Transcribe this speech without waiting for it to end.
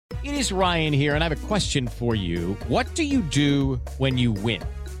is Ryan here, and I have a question for you. What do you do when you win?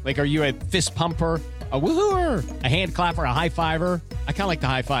 Like, are you a fist pumper, a woohooer, a hand clapper, a high fiver? I kind of like the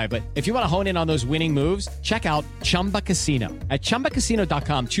high five, but if you want to hone in on those winning moves, check out Chumba Casino. At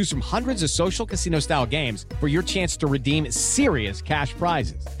ChumbaCasino.com, choose from hundreds of social casino-style games for your chance to redeem serious cash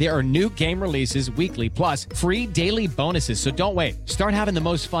prizes. There are new game releases weekly, plus free daily bonuses. So don't wait. Start having the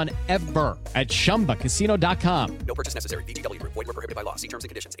most fun ever at ChumbaCasino.com. No purchase necessary. VGW Group. Void where prohibited by law. See terms and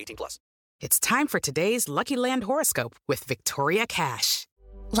conditions. 18+. It's time for today's Lucky Land horoscope with Victoria Cash.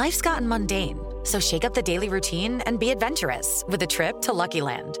 Life's gotten mundane, so shake up the daily routine and be adventurous with a trip to Lucky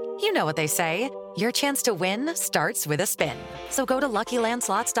Land. You know what they say, your chance to win starts with a spin. So go to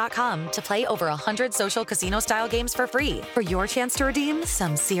LuckyLandSlots.com to play over 100 social casino-style games for free for your chance to redeem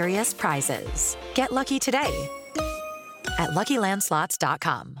some serious prizes. Get lucky today at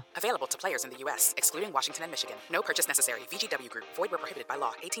LuckyLandSlots.com. Available to players in the U.S., excluding Washington and Michigan. No purchase necessary. VGW Group. Void where prohibited by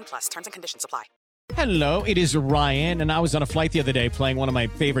law. 18+. Terms and conditions apply. Hello, it is Ryan, and I was on a flight the other day playing one of my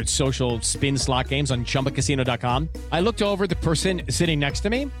favorite social spin slot games on ChumbaCasino.com. I looked over at the person sitting next to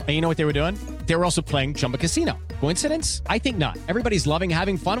me, and you know what they were doing? They were also playing Chumba Casino. Coincidence? I think not. Everybody's loving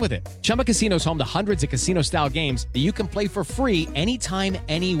having fun with it. Chumba Casino is home to hundreds of casino-style games that you can play for free anytime,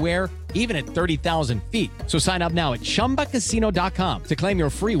 anywhere, even at 30,000 feet. So sign up now at ChumbaCasino.com to claim your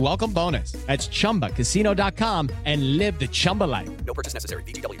free welcome bonus. That's ChumbaCasino.com and live the Chumba life. No purchase necessary.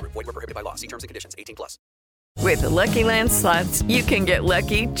 VGW Group. Void where prohibited by law. See terms and conditions. 18+. With the Lucky Land Slots, you can get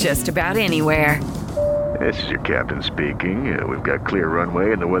lucky just about anywhere. This is your captain speaking. We've got clear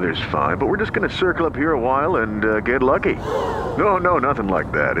runway and the weather's fine, but we're just going to circle up here a while and get lucky. No, nothing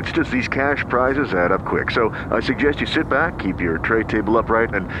like that. It's just these cash prizes add up quick. So I suggest you sit back, keep your tray table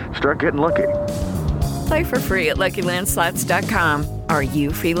upright, and start getting lucky. Play for free at LuckyLandSlots.com. Are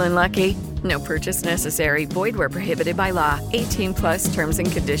you feeling lucky? No purchase necessary. Void where prohibited by law. 18+ terms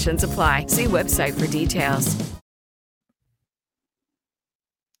and conditions apply. See website for details.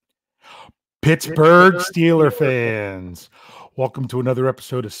 Pittsburgh Steeler fans, welcome to another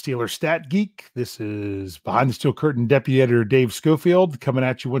episode of Steeler Stat Geek. This is Behind the Steel Curtain Deputy Editor Dave Schofield coming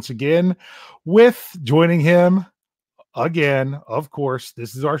at you once again with joining him again, of course.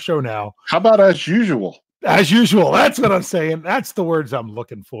 This is our show now. How about as usual? As usual. That's what I'm saying. That's the words I'm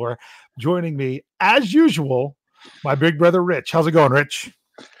looking for. Joining me, as usual, my big brother, Rich. How's it going, Rich?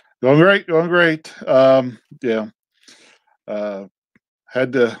 Going great. Had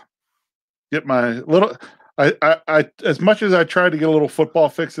to get my little. I as much as I tried to get a little football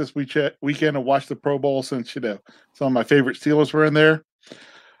fix this weekend and watch the Pro Bowl, since some of my favorite Steelers were in there,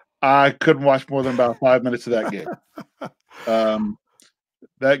 I couldn't watch more than about 5 minutes of that game.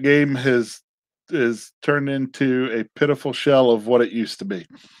 That game is turned into a pitiful shell of what it used to be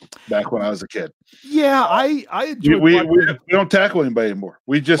back when I was a kid. Yeah, I enjoyed we don't tackle anybody anymore.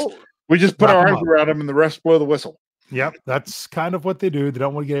 We just put our arms around them and the rest blow the whistle. Yep, that's kind of what they do. They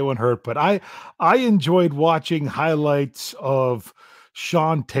don't want to get anyone hurt. But I enjoyed watching highlights of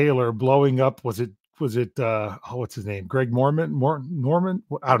Sean Taylor blowing up. Was it what's his name? Greg Norman?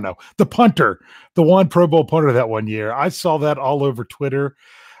 I don't know. The punter, the one Pro Bowl punter that one year. I saw that all over Twitter.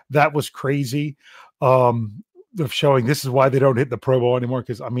 That was crazy. Of showing this is why they don't hit the Pro Bowl anymore.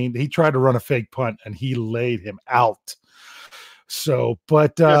 Because he tried to run a fake punt and he laid him out. So,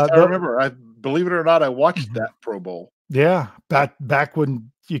 but yes, I remember. Believe it or not, I watched that Pro Bowl. Yeah, back when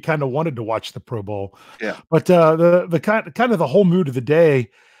you kind of wanted to watch the Pro Bowl. Yeah, but the kind of the whole mood of the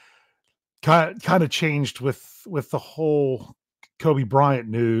day kind of changed with the whole Kobe Bryant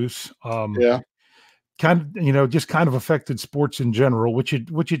news. Kind of just kind of affected sports in general, which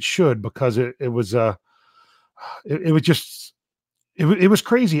it should, because it was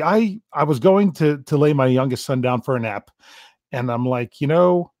crazy. I was going to lay my youngest son down for a nap, and I'm like,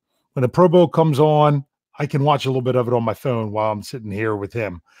 when the Pro Bowl comes on, I can watch a little bit of it on my phone while I'm sitting here with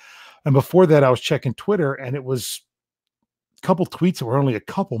him. And before that, I was checking Twitter, and it was a couple tweets that were only a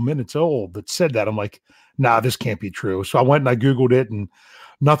couple minutes old that said that. I'm like, nah, this can't be true. So I went and I Googled it, and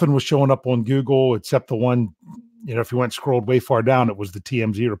nothing was showing up on Google except the one, if you scrolled way far down, it was the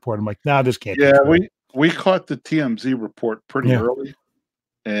TMZ report. I'm like, nah, this can't be true. We caught the TMZ report pretty early.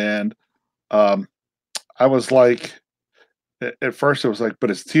 And I was like, at first it was like,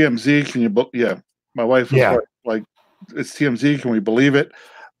 but it's TMZ. Can you, my wife was like, it's TMZ. Can we believe it?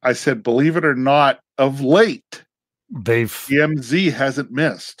 I said, believe it or not, of late, TMZ hasn't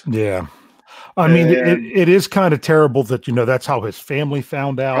missed. Yeah. It is kind of terrible that, that's how his family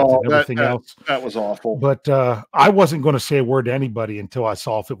found out and everything else. That was awful. But I wasn't going to say a word to anybody until I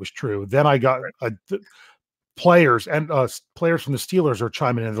saw if it was true. Then I got players from the Steelers are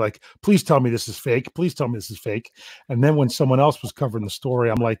chiming in please tell me this is fake. Please tell me this is fake. And then when someone else was covering the story,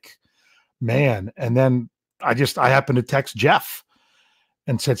 I'm like, man. And then I happened to text Jeff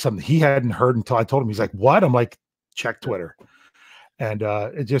and said something he hadn't heard until I told him. He's like, what? I'm like, check Twitter. And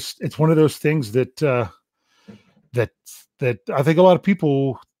it's one of those things that I think a lot of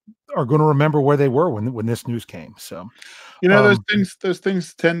people are going to remember where they were when this news came. So, those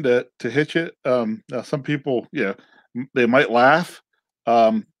things tend to hit you. Now some people, they might laugh.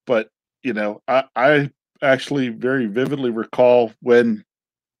 But I actually very vividly recall when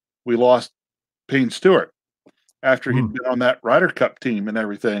we lost Payne Stewart after he'd been on that Ryder Cup team and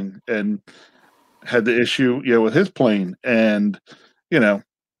everything, and had the issue, with his plane. And,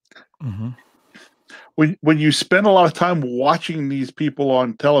 when you spend a lot of time watching these people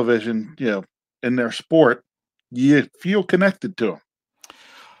on television, in their sport, you feel connected to them.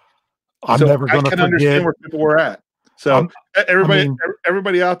 I'm never going to forget. Understand where people were at. So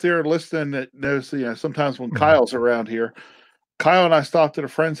everybody out there listening that knows, sometimes when Kyle's around here, Kyle and I stopped at a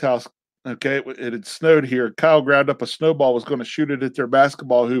friend's house. Okay, it had snowed here. Kyle grabbed up a snowball, was going to shoot it at their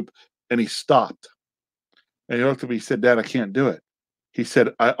basketball hoop, and he stopped. And he looked at me, he said, "Dad, I can't do it." He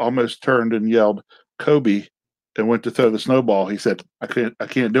said, "I almost turned and yelled Kobe and went to throw the snowball." He said, I can't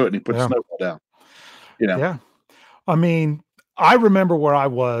do it." And he put the snowball down. Yeah. I mean, I remember where I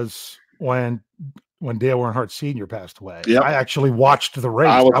was when Dale Earnhardt Sr. passed away. Yep. I actually watched the race.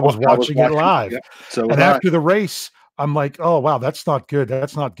 I was watching it live. Yep. So and after the race, I'm like, oh, wow, that's not good.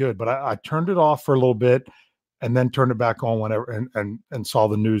 That's not good. But I turned it off for a little bit and then turned it back on whenever and saw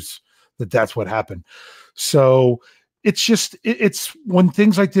the news that's what happened. So it's when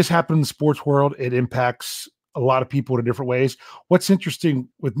things like this happen in the sports world, it impacts a lot of people in different ways. What's interesting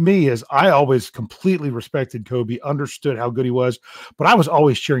with me is I always completely respected Kobe, understood how good he was, but I was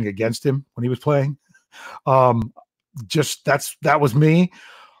always cheering against him when he was playing. That was me,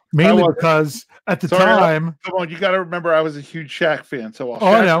 mainly because at the time. Come on, you got to remember I was a huge Shaq fan. So while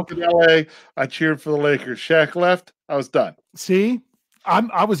I Shaq was in LA, I cheered for the Lakers. Shaq left, I was done. See,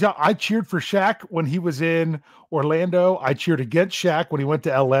 I cheered for Shaq when he was in Orlando. I cheered against Shaq when he went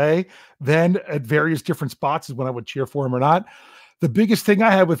to LA. Then at various different spots is when I would cheer for him or not. The biggest thing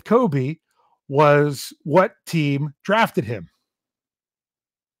I had with Kobe was what team drafted him.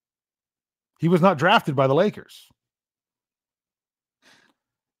 He was not drafted by the Lakers.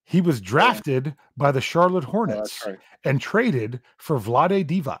 He was drafted by the Charlotte Hornets and traded for Vlade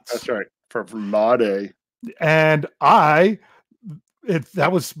Divac. That's right, for Vlade. And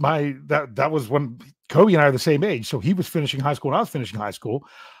that was when Kobe and I are the same age. So he was finishing high school and I was finishing high school.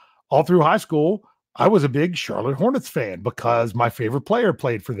 All through high school, I was a big Charlotte Hornets fan because my favorite player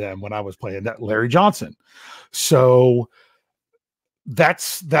played for them when I was playing, that Larry Johnson. So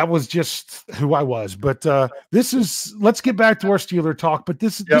that was just who I was. But let's get back to our Steeler talk. But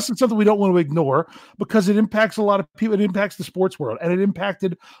this is something we don't want to ignore because it impacts a lot of people. It impacts the sports world, and it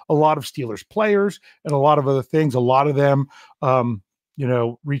impacted a lot of Steelers players and a lot of other things. A lot of them,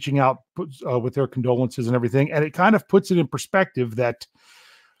 reaching out with their condolences and everything. And it kind of puts it in perspective that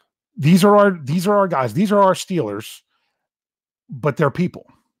these are our guys. These are our Steelers, but they're people.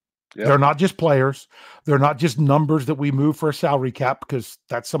 Yep. They're not just players. They're not just numbers that we move for a salary cap, because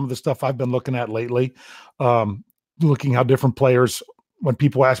that's some of the stuff I've been looking at lately. Looking how different players, when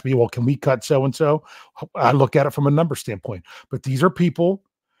people ask me, well, can we cut so-and-so? I look at it from a number standpoint. But these are people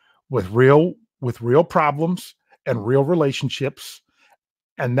with real problems and real relationships.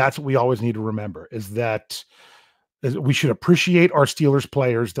 And that's what we always need to remember, is that we should appreciate our Steelers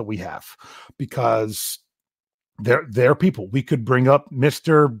players that we have, because they're people. We could bring up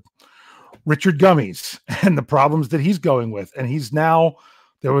Mr. Richard Gummies and the problems that he's going with. And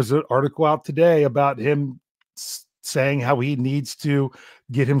there was an article out today about him saying how he needs to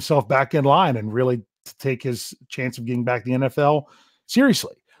get himself back in line and really take his chance of getting back to the NFL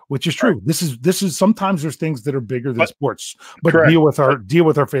seriously, which is true. This is sometimes there's things that are bigger than sports, but deal with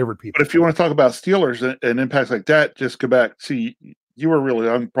our favorite people. But if you want to talk about Steelers and impacts like that, just go back. See, you were really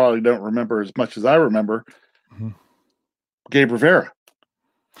young, probably don't remember as much as I remember. Mm-hmm. Gabe Rivera.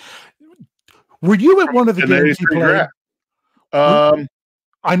 Were you at one of the games he played?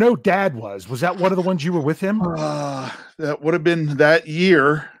 I know Dad was. Was that one of the ones you were with him? That would have been that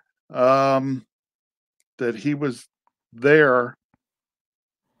year that he was there.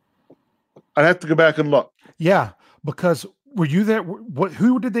 I'd have to go back and look. Yeah, because were you there?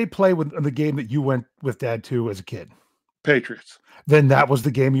 Who did they play with in the game that you went with Dad to as a kid? Patriots. Then that was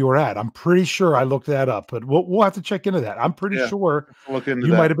the game you were at. I'm pretty sure I looked that up, but we'll have to check into that. I'm pretty sure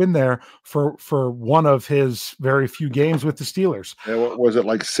you might have been there for one of his very few games with the Steelers. Yeah, what was it,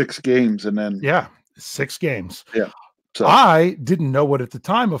 like 6 games? And then 6 games. Yeah. So I didn't know it at the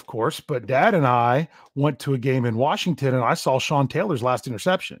time, of course, but Dad and I went to a game in Washington and I saw Sean Taylor's last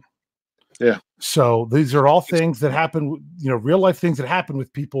interception. Yeah. So these are all things that happen, real life things that happen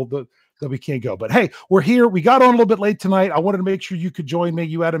with people that we can't go. But hey, we're here. We got on a little bit late tonight. I wanted to make sure you could join me.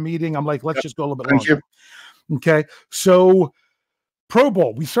 You had a meeting. I'm like, let's just go a little bit longer. Okay. So Pro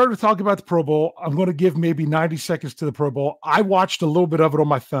Bowl. We started talking about the Pro Bowl. I'm going to give maybe 90 seconds to the Pro Bowl. I watched a little bit of it on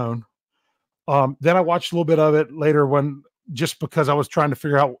my phone. Then I watched a little bit of it later just because I was trying to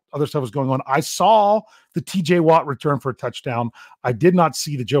figure out other stuff was going on. I saw the TJ Watt return for a touchdown. I did not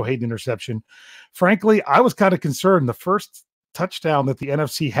see the Joe Hayden interception. Frankly, I was kind of concerned. The first touchdown that the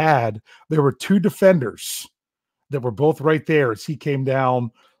NFC had, there were two defenders that were both right there as he came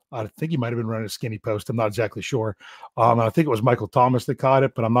down. I think he might have been running a skinny post. I'm not exactly sure. I think it was Michael Thomas that caught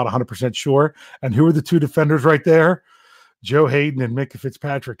it, but I'm not 100% sure. And who are the two defenders right there? Joe Hayden and Minkah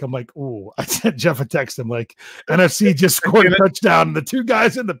Fitzpatrick. I'm like, ooh, I sent Jeff a text. I'm like, NFC just scored a touchdown. And the two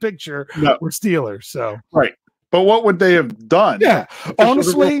guys in the picture were Steelers. So right. But what would they have done? Yeah,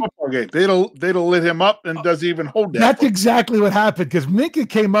 honestly, they'd have lit him up, and does he even hold that? That's exactly what happened, because Minkah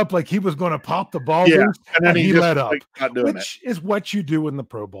came up like he was going to pop the ball loose, and then he let up, which is what you do in the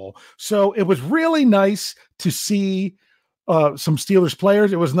Pro Bowl. So it was really nice to see some Steelers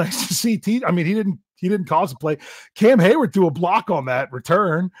players. It was nice to see. He didn't cause a play. Cam Hayward threw a block on that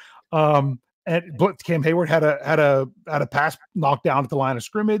return. But Cam Hayward had a pass knocked down at the line of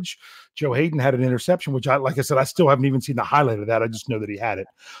scrimmage. Joe Hayden had an interception, which like I said, I still haven't even seen the highlight of that. I just know that he had it.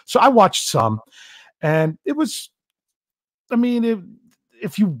 So I watched some, and it was,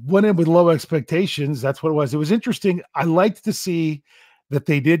 if you went in with low expectations, that's what it was. It was interesting. I liked to see that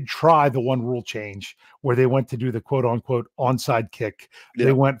they did try the one rule change where they went to do the quote unquote onside kick. Yeah.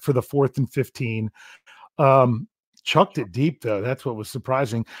 They went for the 4th and 15. Chucked it deep, though. That's what was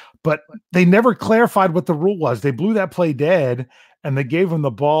surprising. But they never clarified what the rule was. They blew that play dead, and they gave him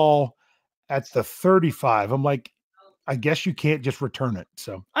the ball at the 35. I'm like, I guess you can't just return it.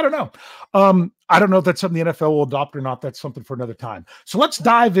 So I don't know. I don't know if that's something the NFL will adopt or not. That's something for another time. So let's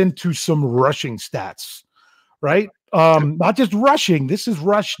dive into some rushing stats, right? Not just rushing. This is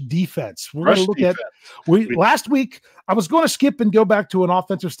rush defense. We're going to look at last week. I was going to skip and go back to an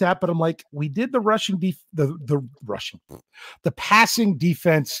offensive stat, but I'm like, we did the passing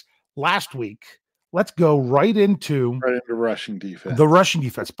defense last week. Let's go right into rushing defense. The rushing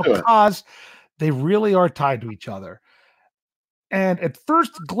defense, because they really are tied to each other. And at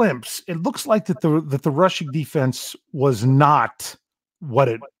first glimpse, it looks like that the rushing defense was not what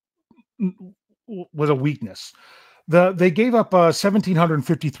it was, a weakness. They gave up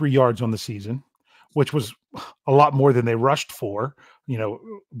 1,753 yards on the season, which was a lot more than they rushed for,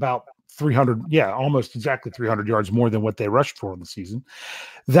 about 300. Yeah, almost exactly 300 yards more than what they rushed for in the season.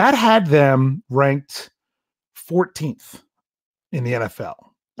 That had them ranked 14th in the NFL.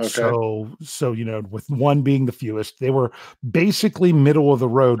 Okay. So with one being the fewest, they were basically middle of the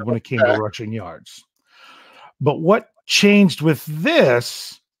road when it came to rushing yards. But what changed with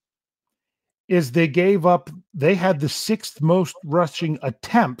this is they had the 6th most rushing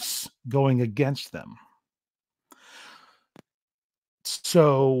attempts going against them.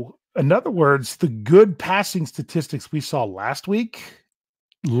 So, in other words, the good passing statistics we saw last week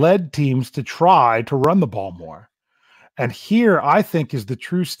led teams to try to run the ball more. And here, I think, is the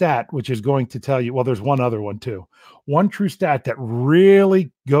true stat, which is going to tell you, well, there's one other one too. One true stat that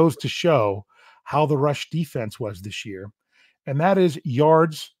really goes to show how the rush defense was this year, and that is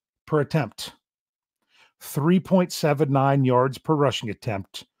yards per attempt. 3.79 yards per rushing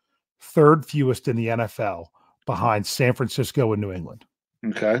attempt, 3rd fewest in the NFL, behind San Francisco and New England.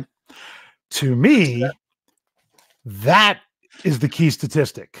 Okay. To me, that is the key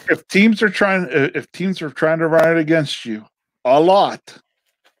statistic. If teams are trying to run it against you a lot,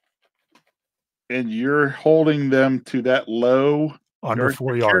 and you're holding them to that low under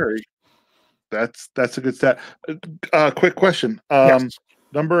 4 yards, that's a good stat. Quick question. Yes.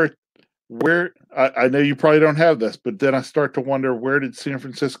 Where I know you probably don't have this, but then I start to wonder, where did San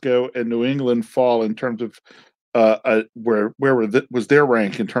Francisco and New England fall in terms of where was their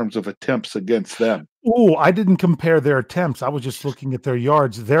rank in terms of attempts against them? Oh, I didn't compare their attempts. I was just looking at their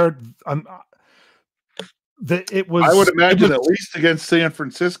yards. I would imagine at least against San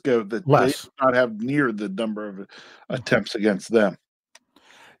Francisco that less. They did not have near the number of attempts against them.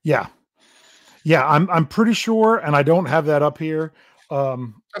 Yeah, I'm pretty sure, and I don't have that up here.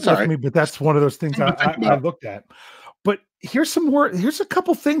 That's all right. But that's one of those things I looked at. But here's a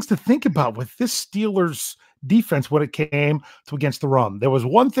couple things to think about with this Steelers defense when it came to against the run. There was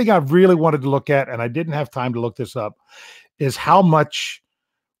one thing I really wanted to look at, and I didn't have time to look this up, is how much,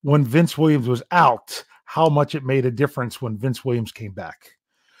 when Vince Williams was out, how much it made a difference when Vince Williams came back.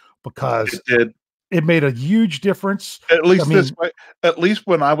 Because it did. It made a huge difference. At least this way, at least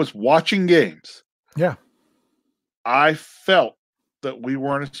when I was watching games, Yeah. I felt that we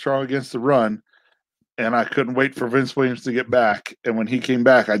weren't as strong against the run, and I couldn't wait for Vince Williams to get back. And when he came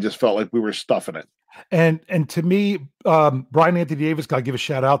back, I just felt like we were stuffing it. And to me, Brian Anthony Davis, got to give a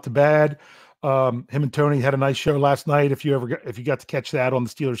shout out to Bad. Him and Tony had a nice show last night. If you got to catch that on the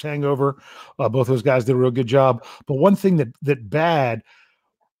Steelers Hangover, both those guys did a real good job. But one thing that Bad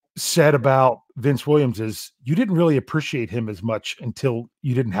said about Vince Williams is you didn't really appreciate him as much until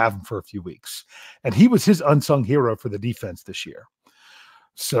you didn't have him for a few weeks. And he was his unsung hero for the defense this year.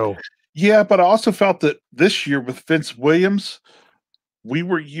 So, yeah, but I also felt that this year with Vince Williams, we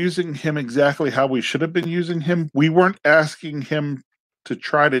were using him exactly how we should have been using him. We weren't asking him to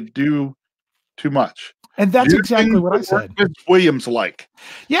try to do too much. And that's exactly what I said. Vince Williams like.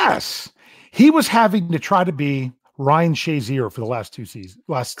 Yes. He was having to try to be Ryan Shazier for the last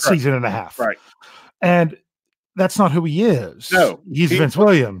season and a half. Right. And that's not who he is. No. He's Vince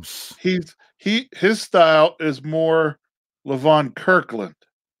Williams. His style is more Levon Kirkland.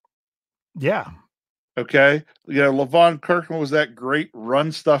 Yeah. Okay. Yeah, Levon Kirkland was that great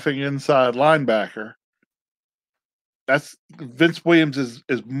run stuffing inside linebacker. That's Vince Williams is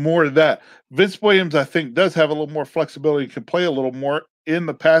more of that. Vince Williams, I think, does have a little more flexibility, can play a little more in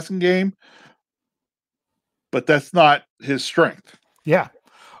the passing game, but that's not his strength. Yeah.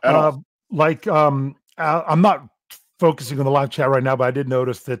 I'm not focusing on the live chat right now, but I did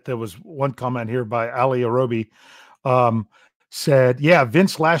notice that there was one comment here by Ali Arobi said, yeah,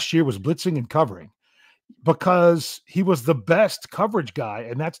 Vince last year was blitzing and covering because he was the best coverage guy,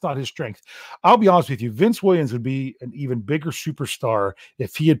 and that's not his strength. I'll be honest with you. Vince Williams would be an even bigger superstar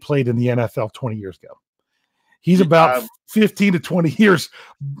if he had played in the NFL 20 years ago. He's about 15 to 20 years,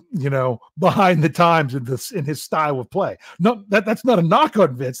 behind the times in his style of play. No, that's not a knock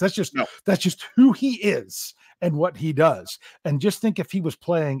on Vince. That's just who he is and what he does. And just think if he was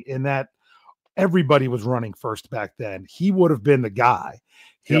playing in that, everybody was running first back then, he would have been the guy.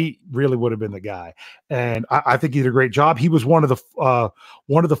 He really would have been the guy. And I think he did a great job. He was one of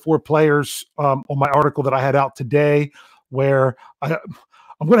the 4 players on my article that I had out today where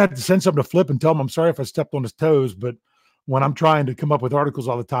I'm going to have to send something to Flip and tell him I'm sorry if I stepped on his toes, but when I'm trying to come up with articles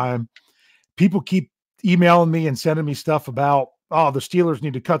all the time, people keep emailing me and sending me stuff about, oh, the Steelers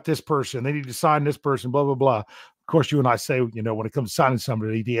need to cut this person. They need to sign this person, blah, blah, blah. Of course, you and I say, when it comes to signing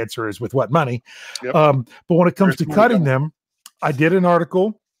somebody, the answer is with what money. Yep. But when it comes to cutting them, I did an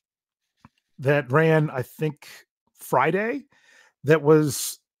article that ran, I think, Friday, that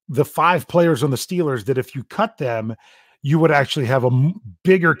was the 5 players on the Steelers that if you cut them, you would actually have a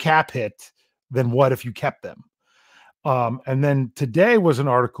bigger cap hit than what if you kept them. And then today was an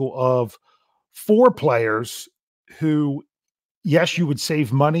article of 4 players who, yes, you would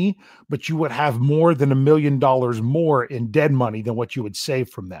save money, but you would have more than $1 million more in dead money than what you would save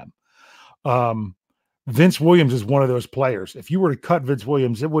from them. Vince Williams is one of those players. If you were to cut Vince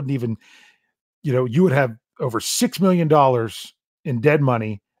Williams, it wouldn't even, you would have over $6 million in dead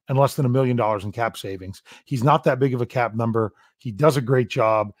money and less than $1 million in cap savings. He's not that big of a cap number. He does a great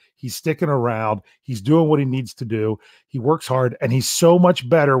job. He's sticking around. He's doing what he needs to do. He works hard, and he's so much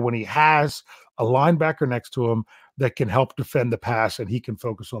better when he has a linebacker next to him that can help defend the pass and he can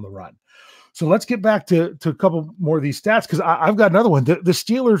focus on the run. So let's get back to a couple more of these stats, because I've got another one. The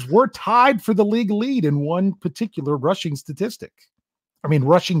Steelers were tied for the league lead in one particular rushing defense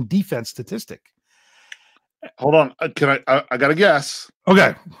statistic. Hold on. I got to guess.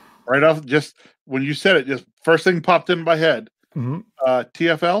 Okay. Right off, just when you said it, just first thing popped in my head. Mm-hmm.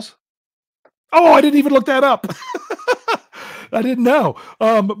 TFLs? Oh, I didn't even look that up. I didn't know.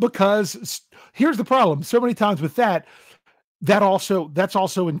 Because here's the problem. So many times with that's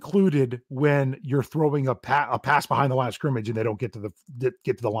also included when you're throwing a pass behind the line of scrimmage and they don't get to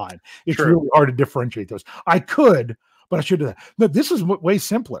the line. It's really hard to differentiate those. I could, but I should do that. No, this is way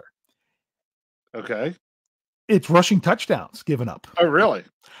simpler. Okay. It's rushing touchdowns given up. Oh, really?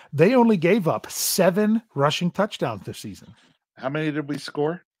 They only gave up 7 rushing touchdowns this season. How many did we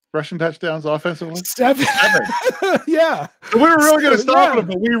score? Rushing touchdowns offensively? 7. Yeah. So we were really going to stop them,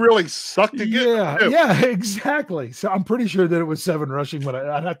 but we really sucked again. Yeah, exactly. So I'm pretty sure that it was 7 rushing, but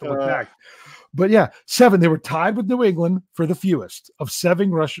I'd have to look back. But yeah, 7. They were tied with New England for the fewest of 7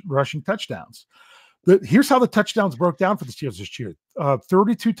 rushing touchdowns. Here's how the touchdowns broke down for the Steelers this year.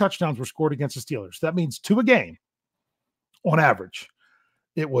 32 touchdowns were scored against the Steelers. That means 2 a game on average.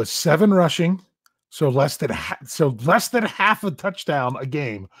 It was 7 rushing, so less than half a touchdown a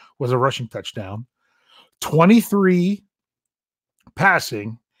game was a rushing touchdown. 23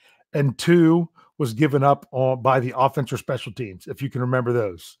 passing, and 2 was given up by the offense or special teams, if you can remember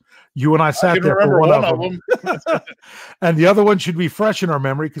those. You and I sat can there for remember one one of them. And the other one should be fresh in our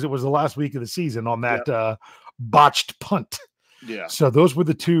memory because it was the last week of the season on that botched punt. Yeah. So those were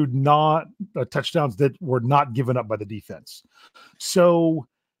the two touchdowns that were not given up by the defense. So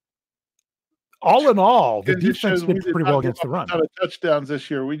all in all, the defense did pretty well against the run. A lot of touchdowns this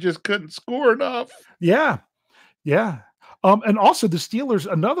year. We just couldn't score enough. Yeah. Yeah. And also the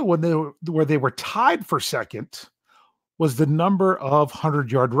Steelers, another one where they were tied for second was the number of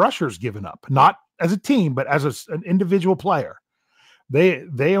 100-yard rushers given up, not as a team, but as an individual player.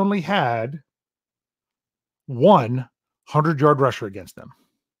 They only had one 100-yard rusher against them.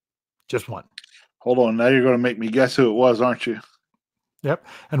 Just one. Hold on. Now you're going to make me guess who it was, aren't you? Yep.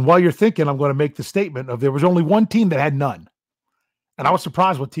 And while you're thinking, I'm going to make the statement of there was only one team that had none. And I was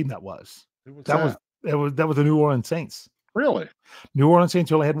surprised what team that was. That was the New Orleans Saints. Really? New Orleans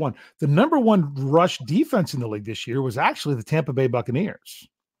Saints only had one. The number one rush defense in the league this year was actually the Tampa Bay Buccaneers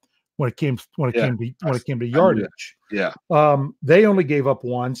when it came to yardage. Yeah. They only gave up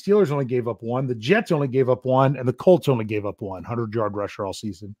one. Steelers only gave up one. The Jets only gave up one, and the Colts only gave up one 100-yard rusher all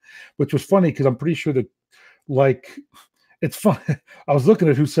season, which was funny because I'm pretty sure that, it's fun. I was looking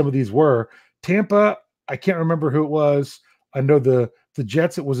at who some of these were. Tampa, I can't remember who it was. I know the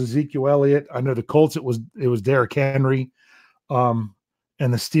Jets, it was Ezekiel Elliott. I know the Colts, it was Derrick Henry. And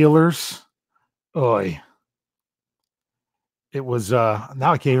the Steelers, it was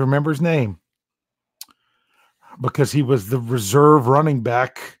now I can't even remember his name because he was the reserve running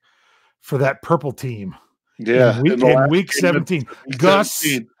back for that purple team. Yeah, in week 17, Gus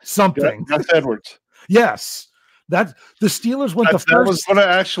something. Gus Edwards. Yes. That the Steelers went the first. That was going to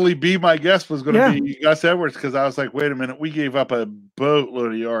actually be my guess was going to be Gus Edwards because I was like, wait a minute, we gave up a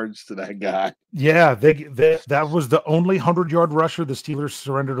boatload of yards to that guy. Yeah, that was the only 100-yard rusher the Steelers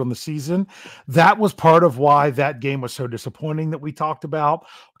surrendered on the season. That was part of why that game was so disappointing that we talked about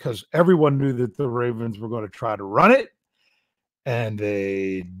because everyone knew that the Ravens were going to try to run it, and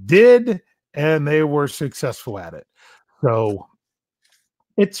they did, and they were successful at it. So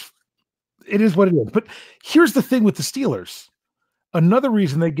it is what it is. But here's the thing with the Steelers. Another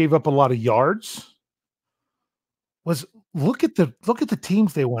reason they gave up a lot of yards was look at the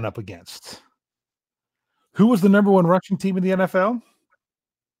teams they went up against. Who was the number one rushing team in the NFL?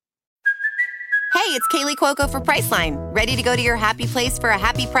 Hey, it's Kaylee Cuoco for Priceline. Ready to go to your happy place for a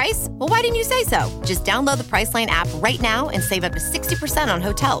happy price? Well, why didn't you say so? Just download the Priceline app right now and save up to 60% on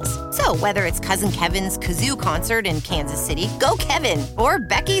hotels. So whether it's Cousin Kevin's Kazoo Concert in Kansas City, go Kevin, or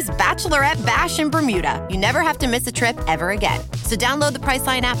Becky's Bachelorette Bash in Bermuda, you never have to miss a trip ever again. So download the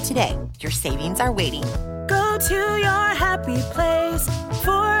Priceline app today. Your savings are waiting. Go to your happy place for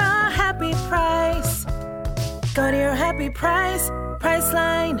a happy price. Go to your happy price,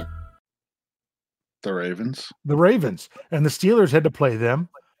 Priceline. The Ravens. And the Steelers had to play them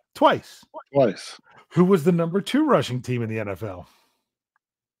twice. Who was the number 2 rushing team in the NFL?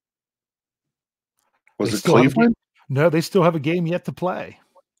 Was it Cleveland? No, they still have a game yet to play.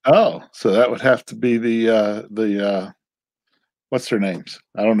 Oh, so that would have to be the what's their names?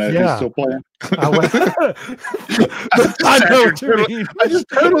 I don't know. Yeah. Who's still playing? I know what you mean. I just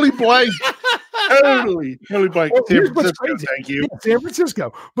totally blanked. Totally blank. Well, San Francisco, thank you. Yeah, San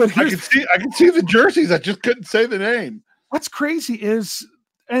Francisco. But I can see the jerseys. I just couldn't say the name. What's crazy is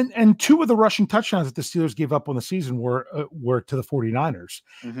and 2 of the rushing touchdowns that the Steelers gave up on the season were to the 49ers.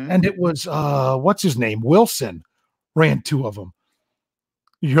 Mm-hmm. And it was what's his name? Wilson ran 2 of them.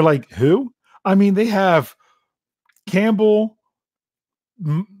 You're like, who? I mean, they have Campbell,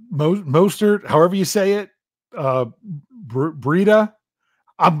 Mostert, however you say it, Breida.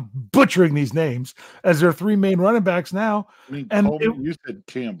 I'm butchering these names as their 3 main running backs now. I mean, and you said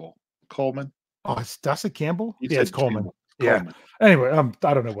Coleman. Oh, that's a Campbell? It's Coleman. Coleman. Anyway,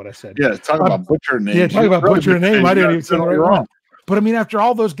 I don't know what I said. Yeah, talking about butchering names. Yeah, talking about butchering name. I didn't even say it right. Wrong. But I mean, after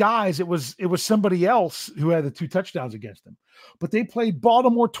all those guys, it was somebody else who had the 2 touchdowns against them. But they played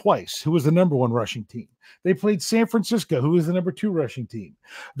Baltimore twice, who was the number 1 rushing team. They played San Francisco, who was the number 2 rushing team.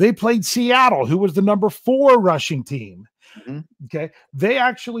 They played Seattle, who was the number 4 rushing team. Mm-hmm. Okay. They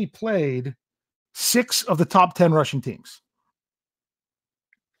actually played 6 of the top 10 rushing teams.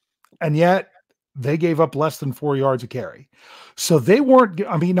 And yet they gave up less than 4 yards a carry. So they weren't,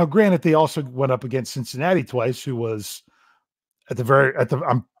 I mean, now granted, they also went up against Cincinnati twice, who was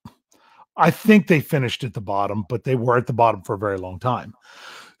I think they finished at the bottom, but they were at the bottom for a very long time.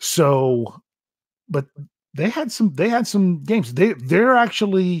 So, but they had some games. They're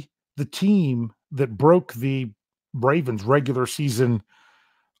actually the team that broke the Ravens regular season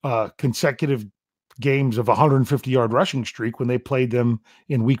consecutive games of 150-yard rushing streak when they played them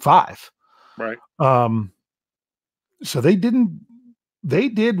in week 5. Right. So they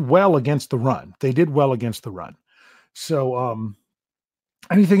did well against the run. So,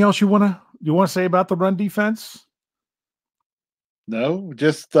 anything else you want to say about the run defense? No,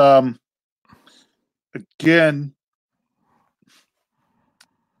 just again,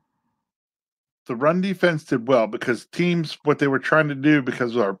 the run defense did well because teams, what they were trying to do,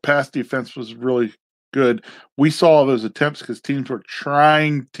 because our pass defense was really good. We saw those attempts because teams were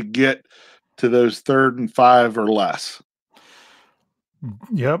trying to get to those 3rd and 5 or less.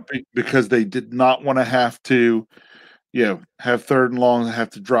 Yep. Because they did not want to have to, have 3rd and long and have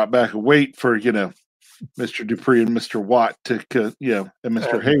to drop back and wait for, Mr. Dupree and Mr. Watt to, and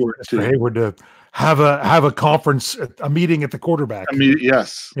Mr. Hayward to have a conference, a meeting at the quarterback.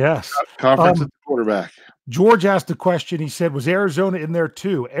 Yes. Conference at the quarterback. George asked a question. He said, was Arizona in there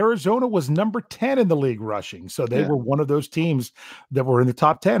too? Arizona was number 10 in the league rushing. So they were one of those teams that were in the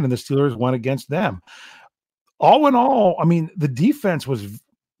top 10, and the Steelers went against them. All in all, I mean, the defense was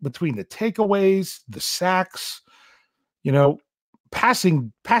between the takeaways, the sacks,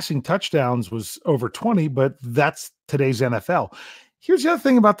 passing touchdowns was over 20, but that's today's NFL. Here's the other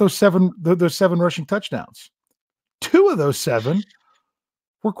thing about those seven rushing touchdowns. 2 of those 7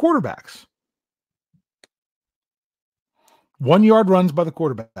 were quarterbacks. 1-yard runs by the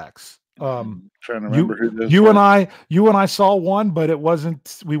quarterbacks. Trying to remember who those you were. and I saw one, but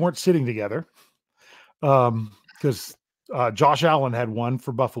we weren't sitting together. Because Josh Allen had one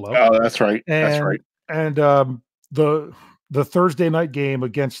for Buffalo. Oh, that's right. And the Thursday night game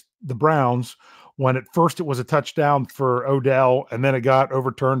against the Browns, when at first it was a touchdown for Odell, and then it got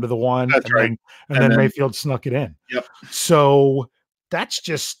overturned to the one. That's right. And then Mayfield snuck it in. Yep. So that's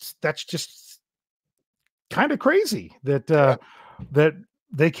just kind of crazy that that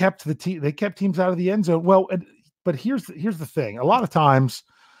they kept teams out of the end zone. Well, but here's the thing. A lot of times,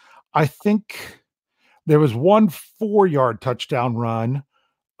 I think there was one 4-yard touchdown run.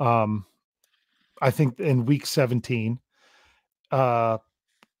 I think in week 17.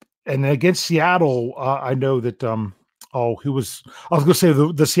 And against Seattle, I know that I was going to say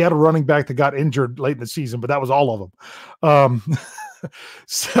the Seattle running back that got injured late in the season, but that was all of them.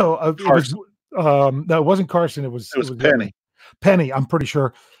 No, it wasn't Carson. It was Penny. Penny, I'm pretty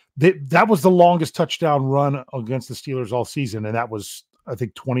sure. That was the longest touchdown run against the Steelers all season, and that was, I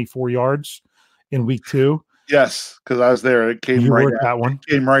think, 24 yards in week 2. Yes, because I was there. It came right at that one. It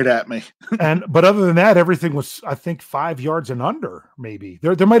came right at me. But other than that, everything was, I think, 5 yards and under. Maybe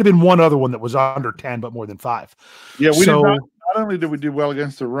there might have been one other one that was under 10, but more than 5. Yeah, we did not only did we do well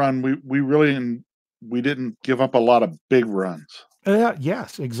against the run, we didn't give up a lot of big runs.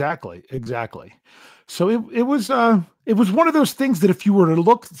 Yes, exactly. So it was one of those things that if you were to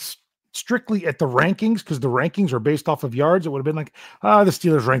look strictly at the rankings, because the rankings are based off of yards, it would have been like, the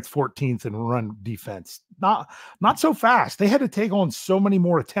Steelers ranked 14th in run defense. Not so fast. They had to take on so many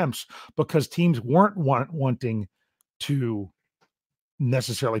more attempts because teams weren't wanting to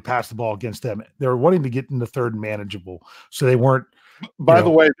necessarily pass the ball against them. They were wanting to get in the third and manageable. So they weren't. By the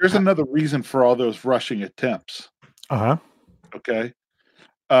way, there's another reason for all those rushing attempts. Okay.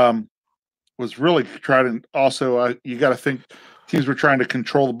 Was really trying to also, you got to think teams were trying to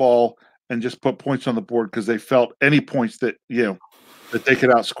control the ball and just put points on the board because they felt any points that, that they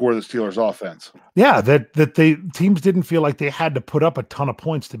could outscore the Steelers offense. Yeah. That teams didn't feel like they had to put up a ton of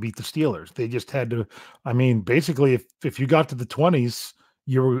points to beat the Steelers. They just had to, basically if you got to the 20s,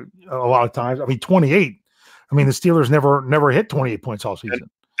 you were a lot of times, 28, the Steelers never hit 28 points all season.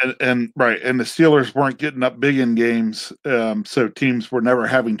 And right. And the Steelers weren't getting up big in games. So teams were never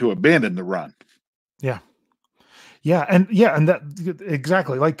having to abandon the run. Yeah. Yeah. And that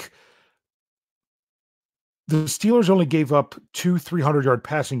exactly, like the Steelers only gave up 2 300-yard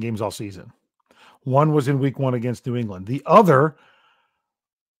passing games all season. One was in week 1 against New England. The other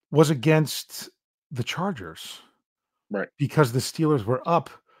was against the Chargers. Right. Because the Steelers were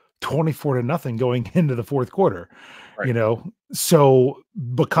up 24-0 going into the fourth quarter. Right. So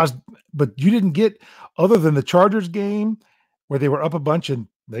but you didn't get, other than the Chargers game where they were up a bunch and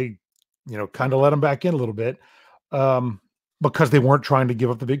they, kind of let them back in a little bit, because they weren't trying to give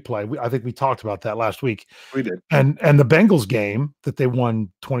up the big play. I think we talked about that last week. We did. And the Bengals game that they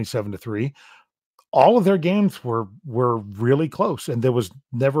won 27-3, all of their games were really close, and there was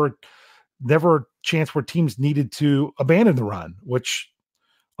never a chance where teams needed to abandon the run, which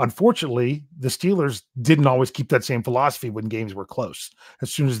unfortunately the Steelers didn't always keep that same philosophy when games were close.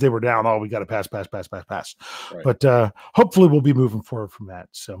 As soon as they were down, we got to pass. Right. But hopefully we'll be moving forward from that.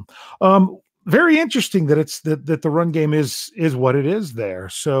 So very interesting that it's that the run game is what it is there.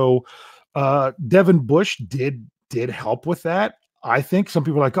 So Devin Bush did help with that. I think some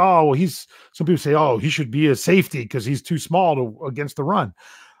people are like, oh, well, some people say, oh, he should be a safety because he's too small against the run.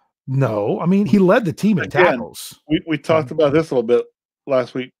 No, I mean, he led the team in tackles. We talked about this a little bit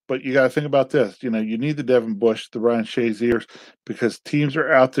last week, but you got to think about this. You need the Devin Bush, the Ryan Shaziers, because teams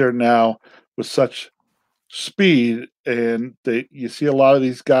are out there now with such speed, and you see a lot of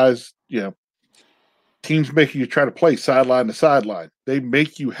these guys, teams making you try to play sideline to sideline. They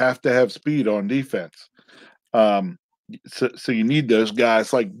make you have to have speed on defense. So you need those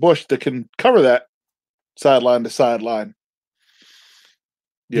guys like Bush that can cover that sideline to sideline.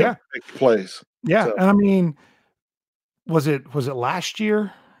 Make plays. Yeah, So. and I mean, was it last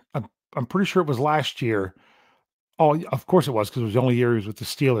year? I'm pretty sure it was last year. Oh, of course it was, because it was the only year he was with the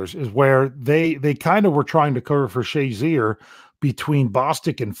Steelers, is where they kind of were trying to cover for Shazier between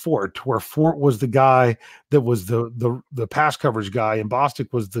Bostic and Fort, where Fort was the guy that was the pass coverage guy, and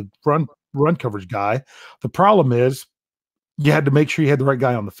Bostic was the run coverage guy. The problem is you had to make sure you had the right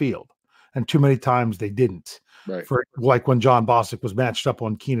guy on the field, and too many times they didn't. Right. For like when John Bostic was matched up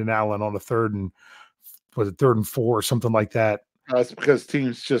on Keenan Allen on a 3rd and 4 or something like that. That's because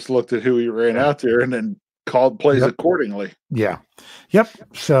teams just looked at who he ran out there and then called plays accordingly. Yeah. Yep.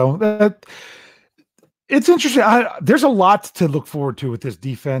 So it's interesting. There's a lot to look forward to with this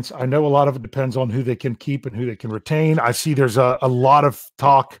defense. I know a lot of it depends on who they can keep and who they can retain. I see there's a lot of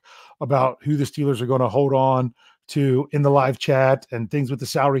talk about who the Steelers are going to hold on to in the live chat and things with the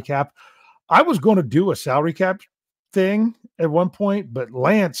salary cap. I was going to do a salary cap thing at one point, but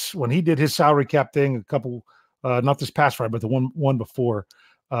Lance, when he did his salary cap thing a couple, not this past Friday, but the one before,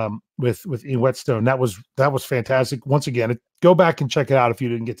 with Ian Whetstone, that was fantastic. Once again, go back and check it out if you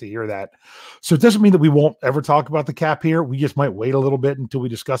didn't get to hear that. So it doesn't mean that we won't ever talk about the cap here. We just might wait a little bit until we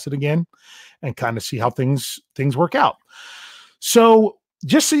discuss it again and kind of see how things work out. So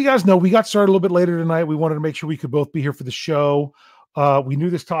just so you guys know, we got started a little bit later tonight. We wanted to make sure we could both be here for the show. We knew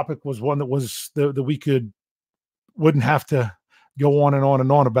this topic was one that was that we wouldn't have to go on and on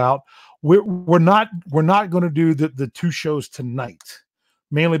and on about. We're not going to do the 2 shows tonight,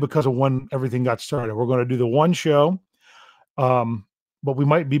 mainly because of when everything got started. We're going to do the 1 show, but we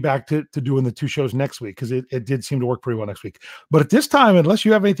might be back to doing the 2 shows next week, because it did seem to work pretty well next week. But at this time, unless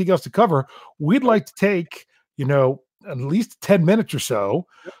you have anything else to cover, we'd like to take at least 10 minutes or so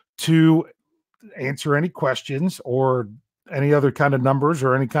to answer any questions or any other kind of numbers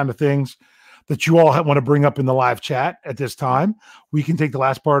or any kind of things that you all want to bring up in the live chat at this time. We can take the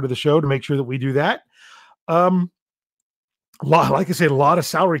last part of the show to make sure that we do that. Like I said, a lot of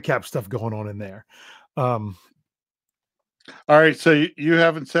salary cap stuff going on in there. All right, so you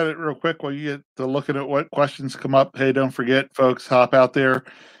haven't said it real quick while you get to looking at what questions come up. Hey, don't forget, folks, hop out there,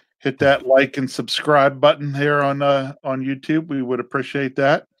 hit that like and subscribe button here on YouTube. We would appreciate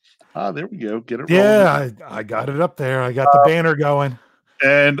that. There we go. Get it rolling. Yeah, I got it up there. I got the banner going.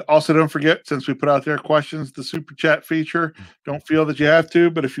 And also don't forget, since we put out there questions, the super chat feature, don't feel that you have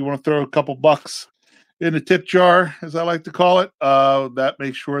to, but if you want to throw a couple bucks in the tip jar, as I like to call it, that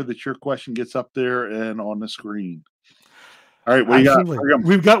makes sure that your question gets up there and on the screen. All right, what do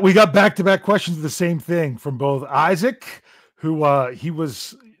you got? We got back-to-back questions of the same thing from both Isaac, who he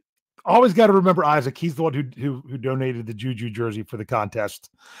was always got to remember Isaac. He's the one who donated the Juju jersey for the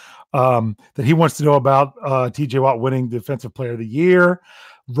contest. That he wants to know about TJ Watt winning Defensive Player of the Year.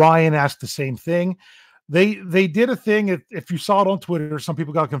 Ryan asked the same thing. They did a thing. If you saw it on Twitter, some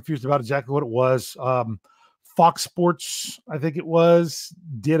people got confused about exactly what it was. Fox Sports, I think it was,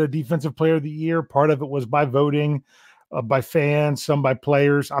 did a Defensive Player of the Year. Part of it was by voting, by fans, some by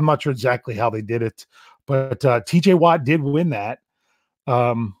players. I'm not sure exactly how they did it, but TJ Watt did win that.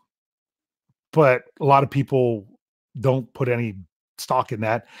 But a lot of people don't put any stock in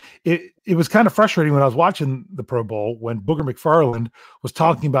that. It was kind of frustrating when I was watching the Pro Bowl when Booger McFarland was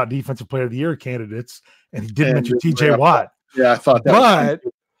talking about Defensive Player of the Year candidates, and he didn't mention TJ Watt. Yeah, I thought that.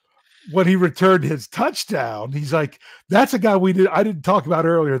 But when he returned his touchdown, he's like, "That's a guy I didn't talk about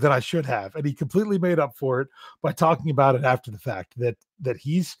earlier that I should have," and he completely made up for it by talking about it after the fact. That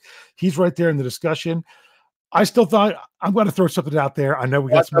he's right there in the discussion. I still thought I'm going to throw something out there. I know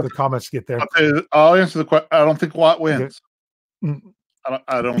we got some other comments to get there. I'll answer the question. I don't think Watt wins.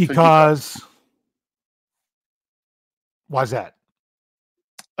 I don't because why's that?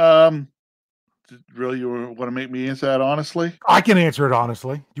 Really, you want to make me answer that honestly? I can answer it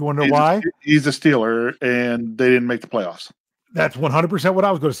honestly. Do you want to know why? He's a Steeler, and they didn't make the playoffs. That's 100% what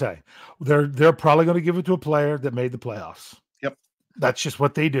I was going to say. They're probably going to give it to a player that made the playoffs. Yep, that's just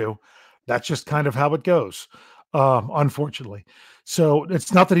what they do. That's just kind of how it goes, unfortunately. So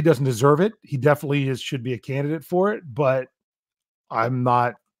it's not that he doesn't deserve it. He definitely should be a candidate for it, but I'm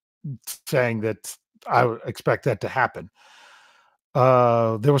not saying that I would expect that to happen.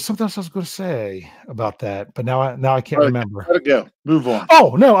 There was something else I was going to say about that, but now I can't remember. Let it go. Move on.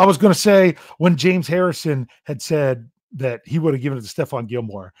 Oh no, I was going to say when James Harrison had said that he would have given it to Stephon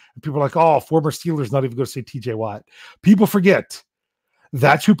Gilmore, and people were like, "Oh, former Steelers not even going to say T.J. Watt." People forget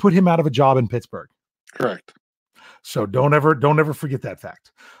that's who put him out of a job in Pittsburgh. Correct. So don't ever forget that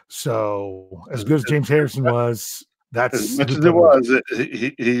fact. So as good as James Harrison was, that's as much as it was.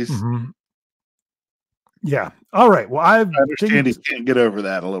 He's. Mm-hmm. Yeah. All right. Well, I understand he can't get over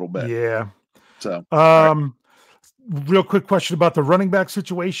that a little bit. Yeah. So, real quick question about the running back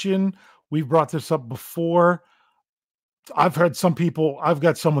situation. We've brought this up before. I've got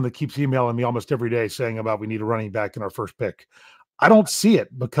someone that keeps emailing me almost every day saying about we need a running back in our first pick. I don't see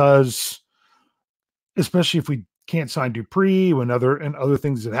it because, especially if we can't sign Dupree and other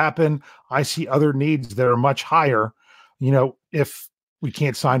things that happen, I see other needs that are much higher. You know, if we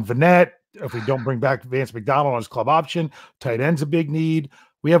can't sign Vannett, if we don't bring back Vance McDonald on his club option, tight end's a big need.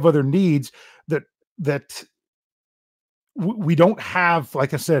 We have other needs that we don't have.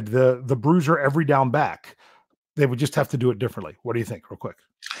 Like I said, the bruiser every down back. They would just have to do it differently. What do you think, real quick?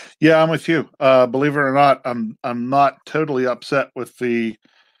 Yeah, I'm with you. Believe it or not, I'm not totally upset with the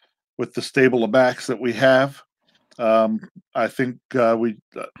stable of backs that we have. I think we,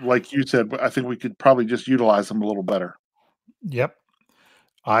 like you said, I think we could probably just utilize them a little better. Yep.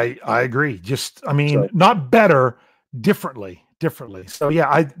 I agree. Just, not better, differently. So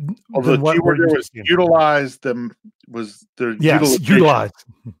yeah, the keyword there was utilize them was their utilized.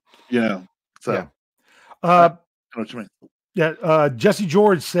 You know, so yeah. I know what you mean. Yeah, Jesse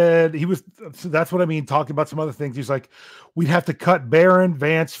George said so that's what I mean, talking about some other things. He's like, we'd have to cut Barron,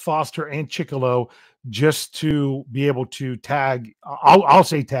 Vance, Foster, and Chickalo just to be able to tag, I'll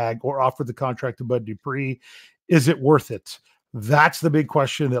say tag, or offer the contract to Bud Dupree. Is it worth it? That's the big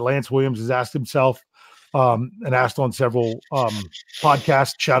question that Lance Williams has asked himself and asked on several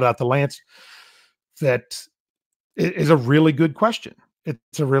podcasts. Shout out to Lance. That is a really good question.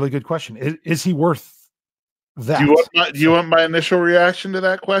 It's a really good question. Is he worth that? Do you want my initial reaction to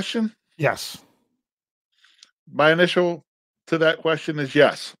that question? Yes. My initial to that question is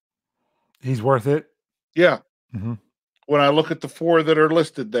yes. He's worth it? Yeah. Mm-hmm. When I look at the four that are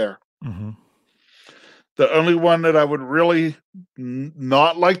listed there, mm-hmm. The only one that I would really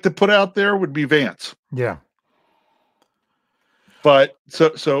not like to put out there would be Vance. Yeah. But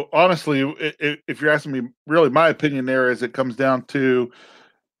so honestly, if you're asking me, really, my opinion there is it comes down to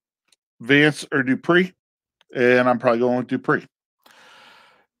Vance or Dupree, and I'm probably going with Dupree.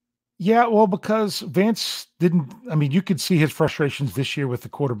 Yeah, well, because Vance didn't. I mean, you could see his frustrations this year with the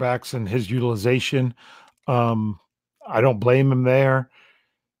quarterbacks and his utilization. I don't blame him there.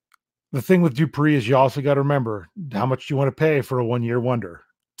 The thing with Dupree is you also got to remember how much you want to pay for a one-year wonder.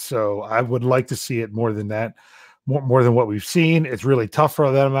 So I would like to see it more than that, more than what we've seen. It's really tough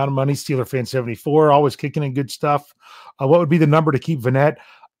for that amount of money. Steeler fan 74, always kicking in good stuff. What would be the number to keep Vannett?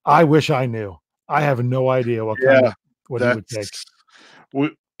 I wish I knew. I have no idea what he would take.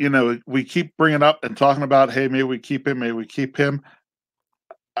 We keep bringing up and talking about, hey, maybe we keep him.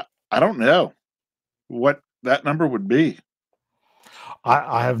 I don't know what that number would be.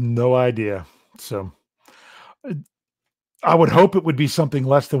 I have no idea. So I would hope it would be something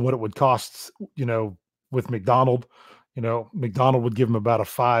less than what it would cost, with McDonald. McDonald would give him about a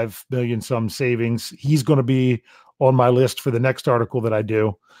 $5 million some savings. He's going to be on my list for the next article that I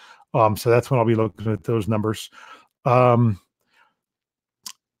do. So that's when I'll be looking at those numbers.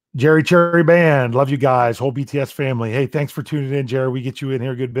 Jerry Cherry Band, love you guys, whole BTS family. Hey, thanks for tuning in, Jerry. We get you in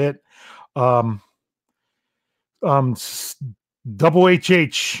here a good bit. Double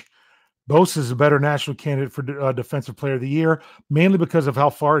HH, Bosa is a better national candidate for Defensive Player of the Year, mainly because of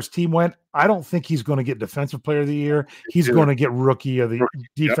how far his team went. I don't think he's going to get Defensive Player of the Year. He's going to get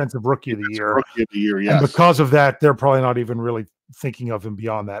Defensive Rookie of the Year. Rookie of the Year, yes. And because of that, they're probably not even really thinking of him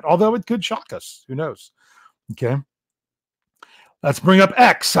beyond that. Although it could shock us. Who knows? Okay. Let's bring up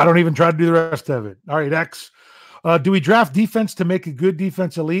X. I don't even try to do the rest of it. All right, X. Do we draft defense to make a good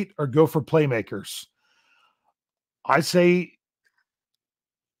defense elite or go for playmakers? I say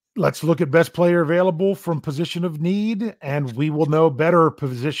let's look at best player available from position of need, and we will know better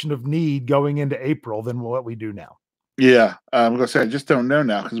position of need going into April than what we do now. Yeah, I'm going to say I just don't know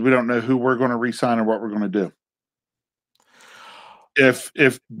now because we don't know who we're going to re-sign or what we're going to do. If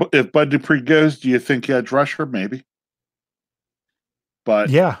Bud Dupree goes, do you think edge rusher? Maybe. But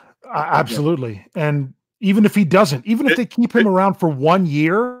yeah, absolutely. And even if he doesn't, even if they keep him around for 1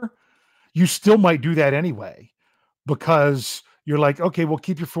 year, you still might do that anyway, because you're like, okay, we'll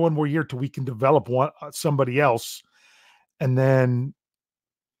keep you for 1 more year till we can develop somebody else. And then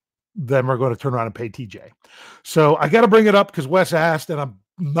them are going to turn around and pay TJ. So I got to bring it up because Wes asked, and I'm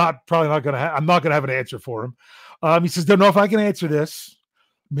not going to have an answer for him. He says, don't know if I can answer this.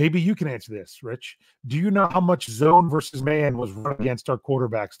 Maybe you can answer this, Rich. Do you know how much zone versus man was run against our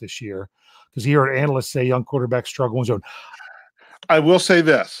quarterbacks this year? Because you heard analysts say young quarterbacks struggle in zone. I will say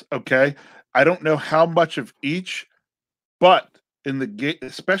this, okay? I don't know how much of each, but in the game,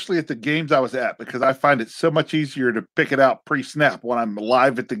 especially at the games I was at, because I find it so much easier to pick it out pre-snap when I'm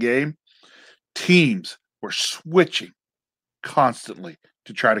live at the game, teams were switching constantly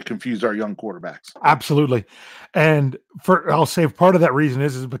to try to confuse our young quarterbacks. Absolutely. And I'll say part of that reason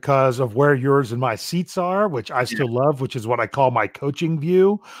is because of where yours and my seats are, which I still love, which is what I call my coaching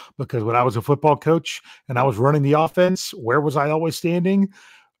view. Because when I was a football coach and I was running the offense, where was I always standing?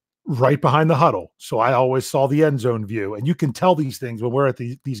 Right behind the huddle. So I always saw the end zone view. And you can tell these things when we're at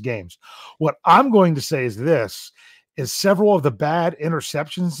these games. What I'm going to say is this, is several of the bad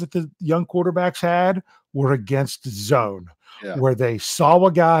interceptions that the young quarterbacks had were against zone. Yeah. Where they saw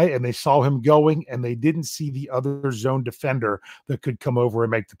a guy and they saw him going and they didn't see the other zone defender that could come over and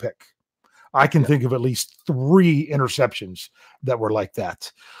make the pick. I can think of at least 3 interceptions that were like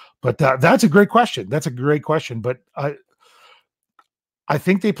that. But that's a great question. That's a great question. But I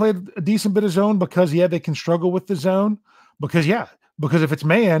think they played a decent bit of zone because, they can struggle with the zone. Because if it's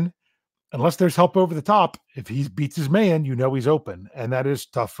man, unless there's help over the top, if he beats his man, he's open. And that is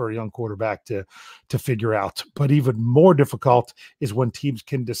tough for a young quarterback to figure out. But even more difficult is when teams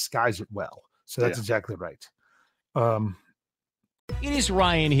can disguise it well. So that's exactly right. It is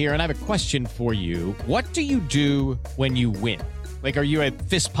Ryan here, and I have a question for you. What do you do when you win? Like, are you a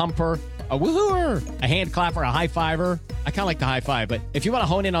fist pumper, a woohooer, a hand clapper, a high fiver? I kind of like the high five, but if you want to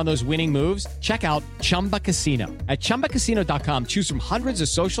hone in on those winning moves, check out Chumba Casino. At ChumbaCasino.com, choose from hundreds of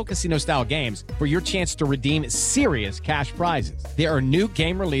social casino-style games for your chance to redeem serious cash prizes. There are new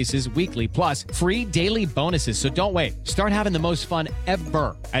game releases weekly, plus free daily bonuses. So don't wait. Start having the most fun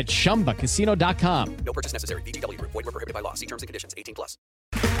ever at ChumbaCasino.com. No purchase necessary. VGW Group. Void where prohibited by law. See terms and conditions. 18+.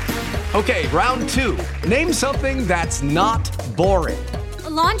 Okay, round 2. Name something that's not boring. A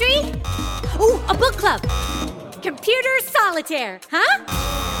laundry? Ooh, a book club. Computer solitaire, huh?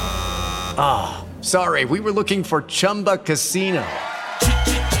 Ah, sorry, we were looking for Chumba Casino.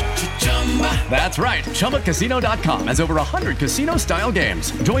 That's right, ChumbaCasino.com has over 100 casino-style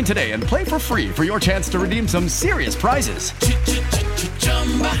games. Join today and play for free for your chance to redeem some serious prizes.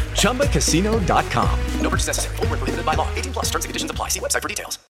 ChumbaCasino.com. No purchase necessary. Void where prohibited by law. 18+. Terms and conditions apply. See website for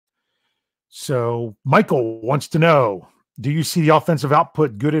details. So Michael wants to know, do you see the offensive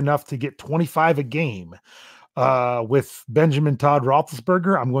output good enough to get 25 a game? With Benjamin Todd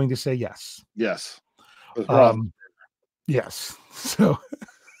Roethlisberger, I'm going to say yes. Yes. Yes. So,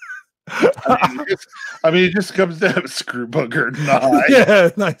 it just comes down to screw booger. Nice. Yeah,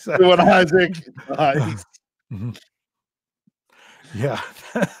 nice. Doing Isaac. Nice. Mm-hmm. Yeah.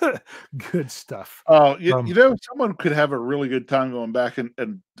 Good stuff. Oh, someone could have a really good time going back and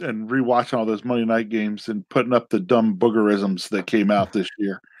rewatching all those Monday night games and putting up the dumb boogerisms that came out this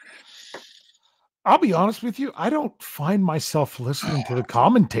year. I'll be honest with you. I don't find myself listening to the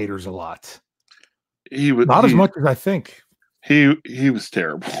commentators a lot. Not as much as I think. He was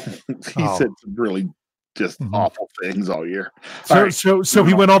terrible. He said some really just awful things all year. So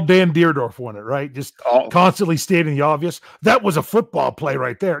he went all Dan Deerdorf on it, right? Just constantly stating the obvious. That was a football play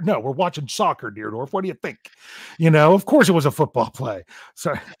right there. No, we're watching soccer, Deerdorf. What do you think? Of course it was a football play.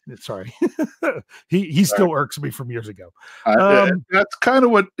 Sorry. He still irks me from years ago. That's kind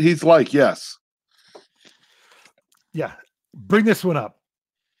of what he's like. Yes. Yeah. Bring this one up.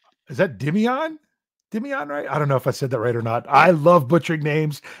 Is that Dimion? Dimion, right? I don't know if I said that right or not. I love butchering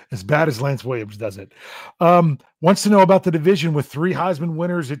names as bad as Lance Williams does it. Wants to know about the division with 3 Heisman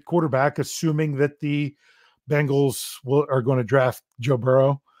winners at quarterback, assuming that the Bengals are going to draft Joe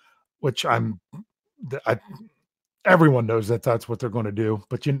Burrow, which everyone knows that that's what they're going to do.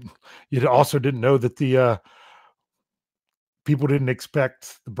 But you also didn't know that the people didn't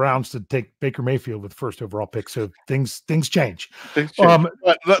expect the Browns to take Baker Mayfield with the first overall pick. So things change. But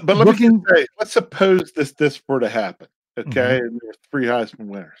let me just say, let's suppose this were to happen. Okay. And there were 3 Heisman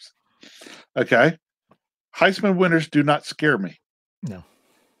winners. Okay. Heisman winners do not scare me. No.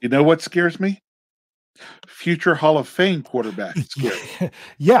 You know what scares me? Future Hall of Fame quarterbacks scare me.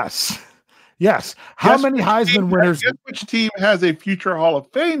 Yes. How many Heisman winners? Guess which team has a future Hall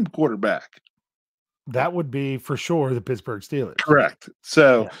of Fame quarterback? That would be for sure the Pittsburgh Steelers. Correct.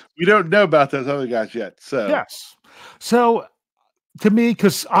 So we don't know about those other guys yet. So yes. So to me,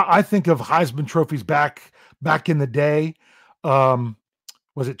 because I think of Heisman trophies back in the day.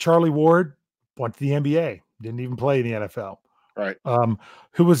 Was it Charlie Ward? Went to the NBA, didn't even play in the NFL. Right.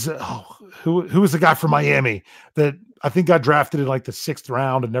 Who was who was the guy from Miami that I think got drafted in like the 6th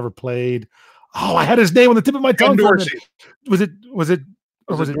round and never played? Oh, I had his name on the tip of my tongue. Dorsey. Was it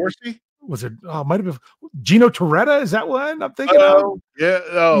Dorsey? Was it? Oh, might have been Gino Torretta. Is that one I'm thinking of? Yeah.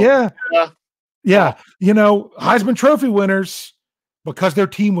 Oh, yeah. You know, Heisman Trophy winners because their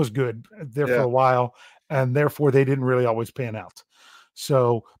team was good there for a while, and therefore they didn't really always pan out.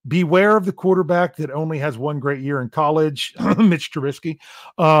 So beware of the quarterback that only has one great year in college, Mitch Trubisky,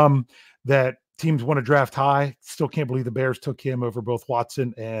 that teams want to draft high. Still can't believe the Bears took him over both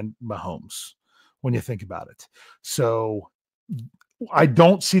Watson and Mahomes when you think about it. So I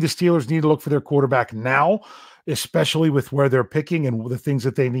don't see the Steelers need to look for their quarterback now, especially with where they're picking and the things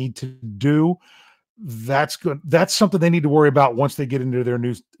that they need to do. That's good. That's something they need to worry about once they get into their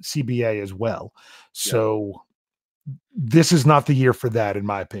new CBA as well. So this is not the year for that, in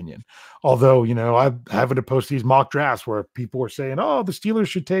my opinion. Although, you know, I'm having to post these mock drafts where people are saying, "Oh, the Steelers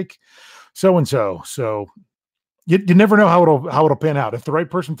should take so and so." So you never know how it'll pan out. If the right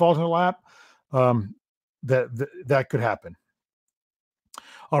person falls in the lap, that could happen.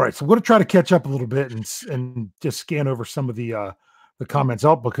 All right, so I'm going to try to catch up a little bit and just scan over some of the comments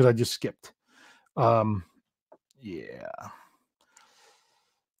up because I just skipped.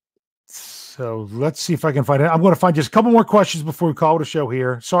 So let's see if I can find it. I'm going to find just a couple more questions before we call it a show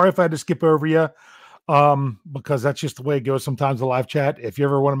here. Sorry if I had to skip over you, because that's just the way it goes sometimes, the live chat. If you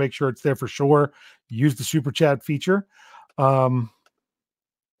ever want to make sure it's there for sure, use the super chat feature.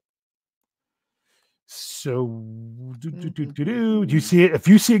 So do you see it? If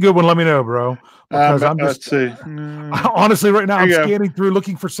you see a good one, let me know, bro. Because I'm just honestly right now I'm scanning through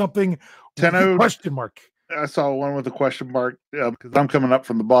looking for something with a question mark. I saw one with a question mark because I'm coming up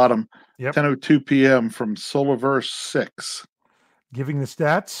from the bottom. 10:02 p.m. from Solarverse 6. Giving the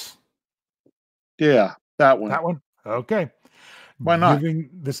stats. Yeah, that one. That one. Okay. Why not? Giving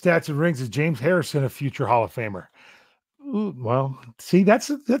the stats and rings. Is James Harrison a future Hall of Famer? Ooh, well, see, that's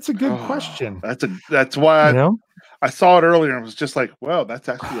a good question. That's why I saw it earlier and was just like, well, that's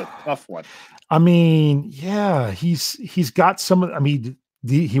actually a tough one. I mean, yeah, he's got some. I mean,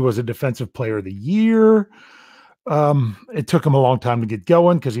 he was a defensive player of the year. It took him a long time to get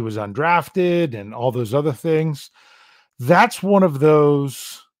going because he was undrafted and all those other things. That's one of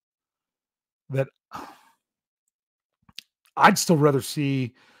those that I'd still rather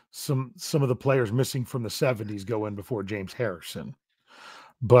see some of the players missing from the 70s go in before James Harrison.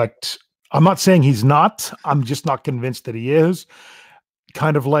 But I'm not saying he's not. I'm just not convinced that he is.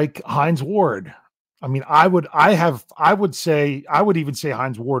 Kind of like Hines Ward. I mean, I would even say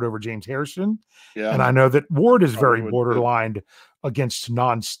Hines Ward over James Harrison. Yeah. And I know that Ward is very borderline against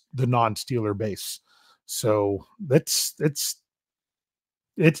the non-Steeler base. So it's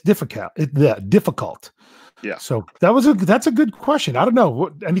difficult. Difficult. Yeah. So that's a good question. I don't know.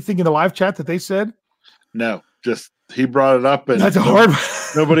 Anything in the live chat that they said? No, just he brought it up, and that's a hard.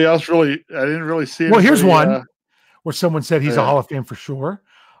 Nobody else really. I didn't really see it. Well, here's one where someone said he's a Hall of Fame for sure.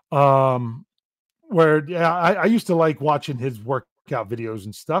 Where I used to like watching his workout videos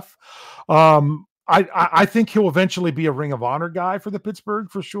and stuff. I think he'll eventually be a Ring of Honor guy for the Pittsburgh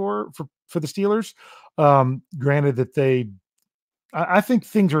for sure for the Steelers. Granted that I think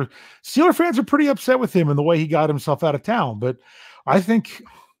Steeler fans are pretty upset with him and the way he got himself out of town. But I think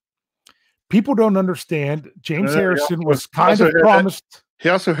people don't understand. James Harrison was kind of promised. He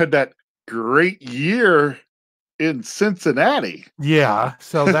also had that great year in Cincinnati. Yeah.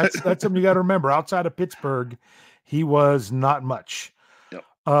 So that's something you got to remember. Outside of Pittsburgh, he was not much. Yep.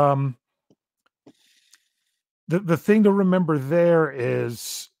 The thing to remember there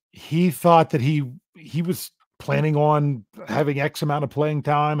is he thought that he was planning on having X amount of playing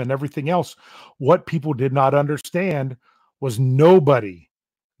time and everything else. What people did not understand was nobody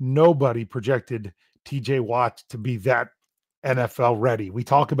projected TJ Watt to be that NFL ready. We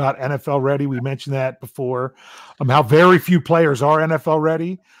talk about NFL ready. We mentioned that before, how very few players are NFL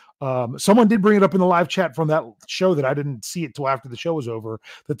ready. Someone did bring it up in the live chat from that show that I didn't see it till after the show was over,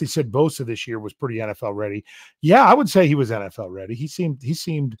 that they said Bosa this year was pretty NFL ready. Yeah, I would say he was NFL ready. He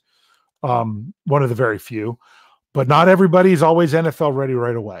seemed one of the very few, but not everybody is always NFL ready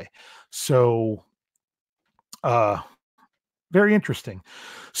right away. So, very interesting.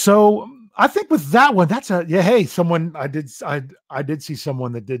 So I think with that one, hey, someone I did see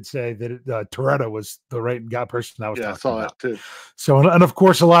someone that did say that Torretta was the right person I was talking about. I saw that too. So, and of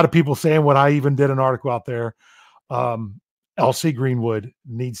course, a lot of people saying what I even did an article out there. LC Greenwood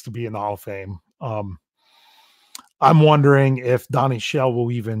needs to be in the Hall of Fame. I'm wondering if Donnie Shell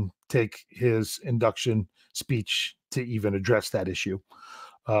will even take his induction speech to even address that issue.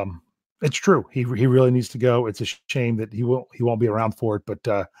 It's true. He really needs to go. It's a shame that he won't be around for it. But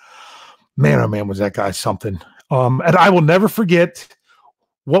man, oh man, was that guy something. And I will never forget,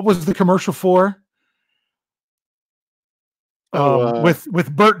 what was the commercial for?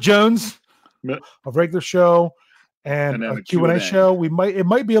 With Burt Jones, a regular show and a Q&A show. It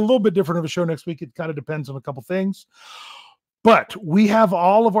might be a little bit different of a show next week. It kind of depends on a couple things. But we have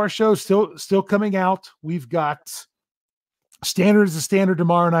all of our shows still coming out. We've got Standard is the Standard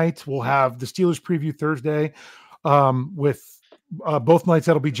tomorrow night. We'll have the Steelers preview Thursday with both nights.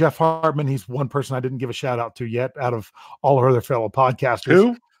 That'll be Jeff Hartman. He's one person I didn't give a shout out to yet out of all our other fellow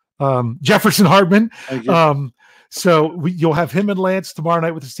podcasters. Who? Jefferson Hartman. So you'll have him and Lance tomorrow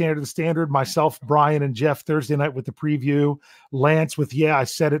night with the Standard of the Standard. Myself, Brian, and Jeff Thursday night with the preview. Lance with I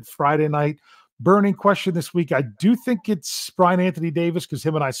Said It Friday night. Burning question this week. I do think it's Brian Anthony Davis because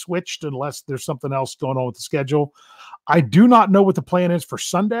him and I switched unless there's something else going on with the schedule. I do not know what the plan is for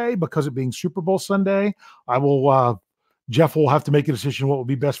Sunday because it being Super Bowl Sunday. Jeff will have to make a decision what will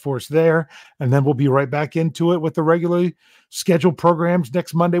be best for us there. And then we'll be right back into it with the regularly scheduled programs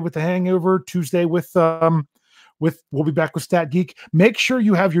next Monday with the Hangover, Tuesday we'll be back with Stat Geek. Make sure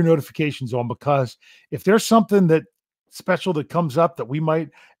you have your notifications on because if there's something that special that comes up that we might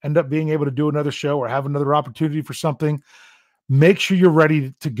end up being able to do another show or have another opportunity for something, make sure you're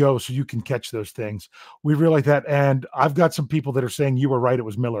ready to go so you can catch those things. We really like that. And I've got some people that are saying you were right. It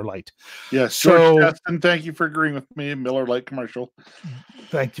was Miller Lite. Yes. So Justin, thank you for agreeing with me. Miller Lite commercial.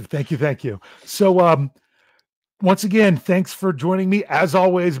 Thank you. So once again, thanks for joining me as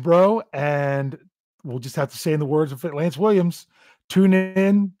always, bro. And we'll just have to say in the words of Lance Williams, tune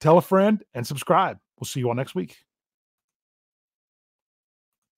in, tell a friend, and subscribe. We'll see you all next week.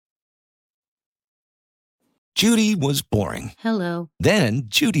 Judy was boring. Hello. Then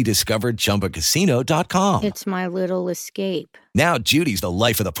Judy discovered ChumbaCasino.com. It's my little escape. Now Judy's the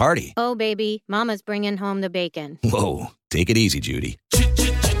life of the party. Oh, baby, mama's bringing home the bacon. Whoa, take it easy, Judy.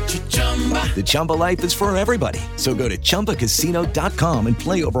 The Chumba life is for everybody. So go to ChumbaCasino.com and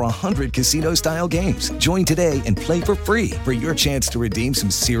play over 100 casino-style games. Join today and play for free for your chance to redeem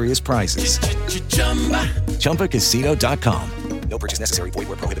some serious prizes. ChumbaCasino.com. No purchase necessary. Void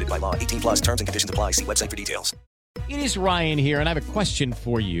where prohibited by law. 18+ terms and conditions apply. See website for details. It is Ryan here, and I have a question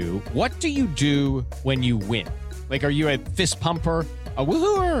for you. What do you do when you win? Like, are you a fist pumper, a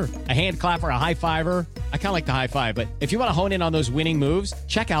woohooer, a hand clapper, a high fiver? I kind of like the high five, but if you want to hone in on those winning moves,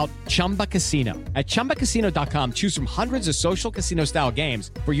 check out Chumba Casino. At ChumbaCasino.com, choose from hundreds of social casino-style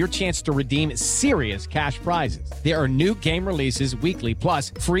games for your chance to redeem serious cash prizes. There are new game releases weekly,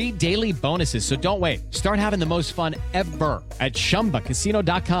 plus free daily bonuses. So don't wait. Start having the most fun ever at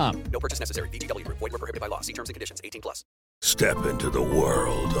ChumbaCasino.com. No purchase necessary. VGW Group. Void where prohibited by law. See terms and conditions. 18+. Step into the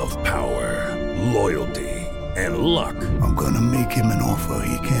world of power, loyalty, and luck. I'm gonna make him an offer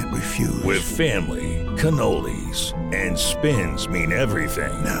he can't refuse. With family, cannolis, and spins mean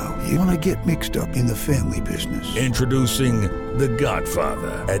everything. Now, you wanna get mixed up in the family business. Introducing The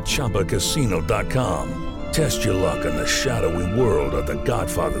Godfather at ChumbaCasino.com. Test your luck in the shadowy world of The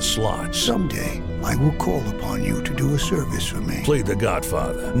Godfather slot. Someday, I will call upon you to do a service for me. Play The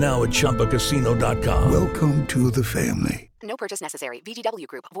Godfather, now at ChumbaCasino.com. Welcome to the family. No purchase necessary. VGW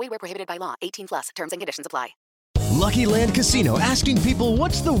Group. Void where prohibited by law. 18+. Terms and conditions apply. Lucky Land Casino, asking people,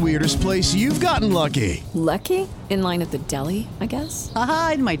 what's the weirdest place you've gotten lucky? Lucky? In line at the deli, I guess?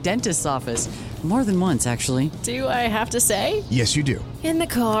 Aha, in my dentist's office. More than once, actually. Do I have to say? Yes, you do. In the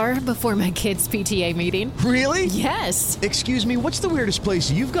car before my kids' PTA meeting. Really? Yes. Excuse me, what's the weirdest place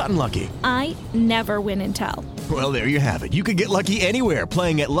you've gotten lucky? I never win and tell. Well, there you have it. You can get lucky anywhere,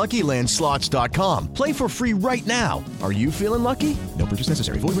 playing at LuckyLandSlots.com. Play for free right now. Are you feeling lucky? No purchase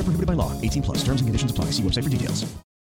necessary. Void where prohibited by law. 18+. Terms and conditions apply. See website for details.